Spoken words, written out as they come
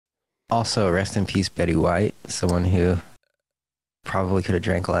Also, rest in peace, Betty White, someone who probably could have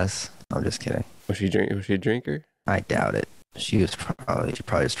drank less. I'm just kidding. Was she a drinker? I doubt it. She probably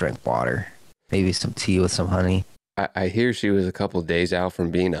just drank water, maybe some tea with some honey. I hear she was a couple days out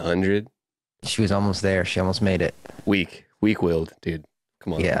from being 100. She was almost there. She almost made it. Weak-willed, dude.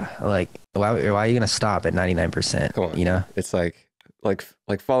 Come on. Yeah, like why are you gonna stop at 99%? Come on. You know, It's like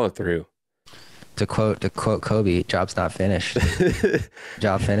follow through. to quote Kobe, job's not finished.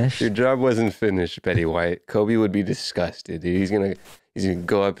 Job finished. Your job wasn't finished, Betty White. Kobe would be disgusted, dude. He's gonna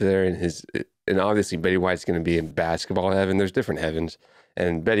go up there and obviously Betty White's gonna be in basketball heaven. There's different heavens,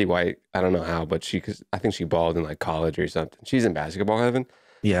 and Betty White, I don't know how, but I think she balled in like college or something. She's in basketball heaven.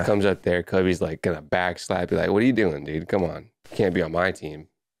 Yeah. Comes up there, Kobe's like gonna backslap, be like, "What are you doing, dude? Come on, you can't be on my team."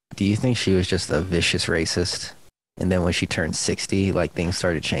 Do you think she was just a vicious racist? And then when she turned 60, like things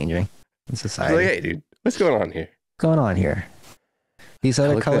started changing in She's society. like, "Hey, dude, what's going on here?" What's going on here? These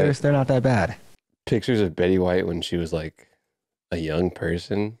other looked colors, at- they're not that bad. Pictures of Betty White when she was like a young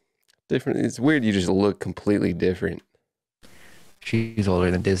person. Different. It's weird. You just look completely different. She's older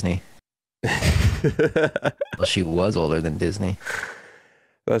than Disney. Well, she was older than Disney.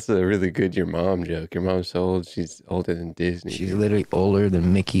 That's a really good your mom joke. Your mom's so old, she's older than Disney. She's literally older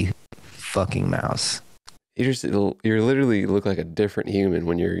than Mickey fucking Mouse. You literally look like a different human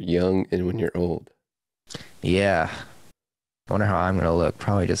when you're young and when you're old. Yeah. I wonder how I'm gonna look.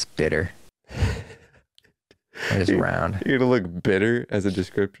 Probably just bitter. Or just round. You're gonna look bitter as a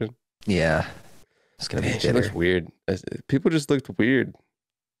description. Yeah. It's gonna be Man, she bitter. looks weird. People just looked weird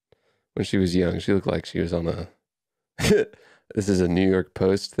when she was young. She looked like she was on a. This is a New York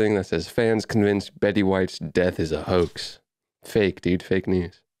Post thing that says fans convinced Betty White's death is a hoax. Fake, dude. Fake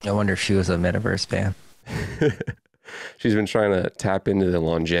news. I wonder if she was a metaverse fan. She's been trying to tap into the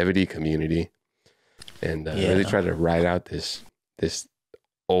longevity community and really try to ride out this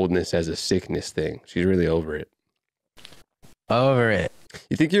oldness as a sickness thing. She's really over it. Over it.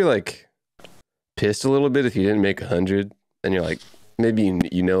 You think you're like pissed a little bit if you didn't make 100, and you're like, maybe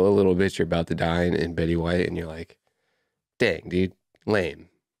you know a little bit you're about to die in Betty White, and you're like, dang, dude, lame.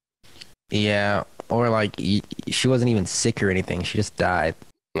 Yeah. Or like she wasn't even sick or anything. She just died.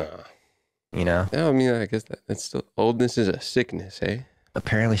 Nah. You know? No, I mean, I guess that's still, oldness is a sickness, eh?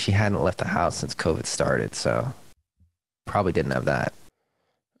 Apparently she hadn't left the house since COVID started, so probably didn't have that.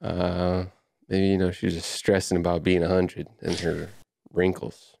 Maybe, she was just stressing about being 100 and her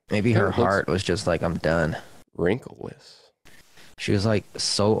wrinkles. Maybe her heart was just like, I'm done. Wrinkleless. She was like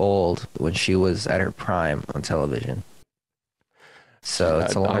so old when she was at her prime on television. So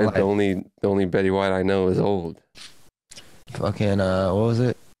it's a long life. The only Betty White I know is old. Fucking, what was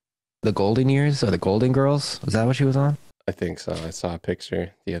it? The Golden Years or the Golden Girls? Was that what she was on? I think so. I saw a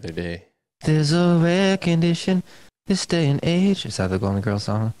picture the other day. There's a rare condition this day and age. Is that the Golden Girls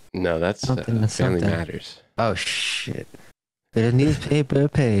song? No, that's Family Matters. Oh, shit. The newspaper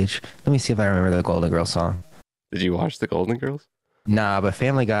page. Let me see if I remember the Golden Girls song. Did you watch the Golden Girls? Nah, but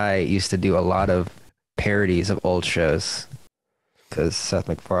Family Guy used to do a lot of parodies of old shows because Seth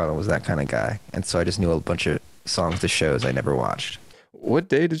MacFarlane was that kind of guy. And so I just knew a bunch of songs to shows I never watched. What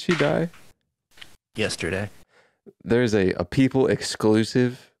day did she die? Yesterday. There's a People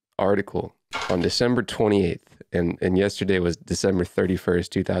exclusive article on December 28th, and yesterday was December 31st,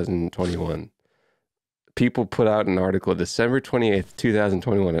 2021. People put out an article December 28th,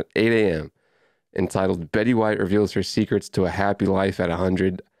 2021 at 8 a.m. entitled Betty White reveals her secrets to a happy life at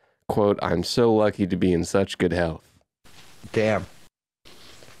 100. Quote, I'm so lucky to be in such good health. Damn.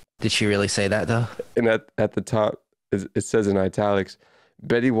 Did she really say that though? And at the top, it says in italics,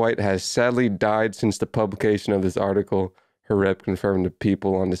 Betty White has sadly died since the publication of this article. Her rep confirmed to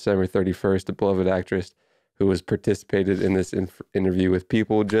People on December 31st, the beloved actress who was participated in this interview with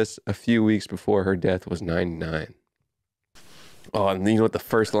People just a few weeks before her death was 99. Oh, and you know what the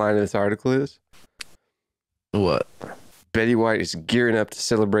first line of this article is? What? Betty White is gearing up to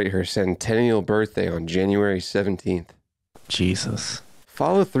celebrate her centennial birthday on January 17th. Jesus.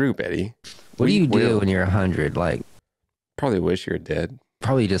 Follow through, Betty. What do you do when you're 100? Like, probably wish you're dead.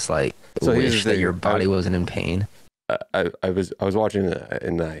 Probably just like wish that your body wasn't in pain. I was watching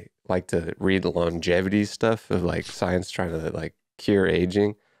and I like to read the longevity stuff of like science trying to like cure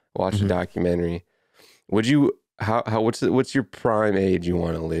aging. Watch a documentary. Would you what's your prime age you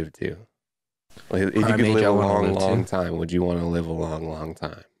want to live to? Like if you could live a long time, would you want to live a long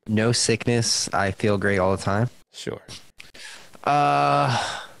time? No sickness. I feel great all the time. Sure.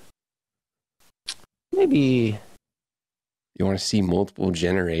 Maybe. You want to see multiple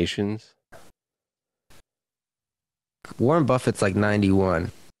generations? Warren Buffett's like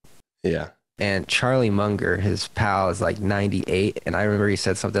 91. Yeah. And Charlie Munger, his pal, is like 98. And I remember he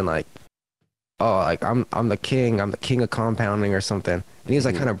said something like, oh, like I'm the king of compounding or something. And he was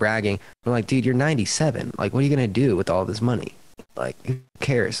like Mhm. kind of bragging. I'm like, dude, you're 97. Like, what are you gonna do with all this money? Like, who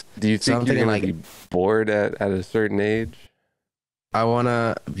cares? Do you So think I'm you're thinking gonna like be bored at a certain age? I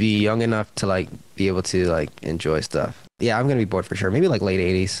wanna be young enough to like be able to like enjoy stuff. Yeah, I'm gonna be bored for sure. Maybe like late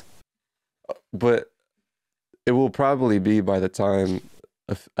 80s. But it will probably be by the time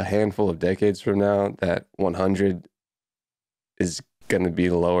a handful of decades from now that 100 is going to be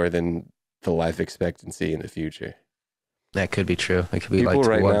lower than the life expectancy in the future. That could be true. It could be People like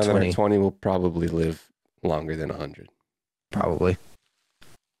right now that are 120 20 will probably live longer than 100. probably.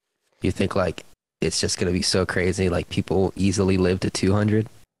 You think like it's just gonna be so crazy? Like people easily live to 200.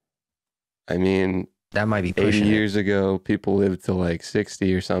 I mean, That might be 80 pushing it. years ago, people lived to like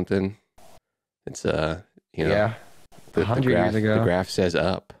 60 or something. It's you know, Yeah, the 100 years the ago, graph says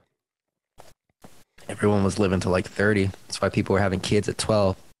up. everyone was living to like 30. That's why people were having kids at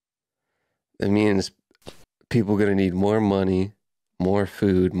 12. That means people going to need more money, more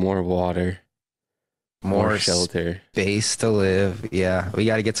food, more water, more More shelter. space to live. Yeah, we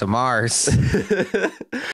got to get to Mars.